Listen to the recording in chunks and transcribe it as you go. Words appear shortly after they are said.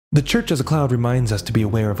The church as a cloud reminds us to be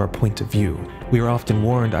aware of our point of view. We are often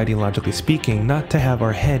warned, ideologically speaking, not to have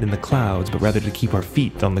our head in the clouds, but rather to keep our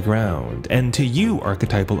feet on the ground. And to you,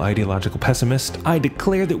 archetypal ideological pessimist, I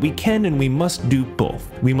declare that we can and we must do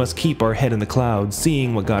both. We must keep our head in the clouds,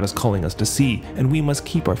 seeing what God is calling us to see, and we must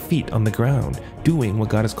keep our feet on the ground, doing what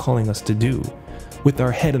God is calling us to do. With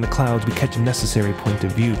our head in the clouds, we catch a necessary point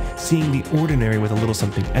of view, seeing the ordinary with a little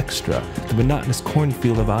something extra, the monotonous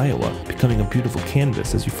cornfield of Iowa becoming a beautiful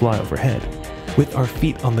canvas as you fly overhead. With our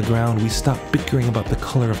feet on the ground, we stop bickering about the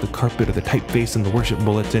color of the carpet or the typeface in the worship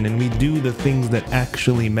bulletin, and we do the things that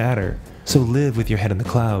actually matter. So live with your head in the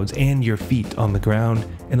clouds and your feet on the ground,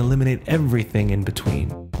 and eliminate everything in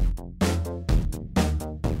between.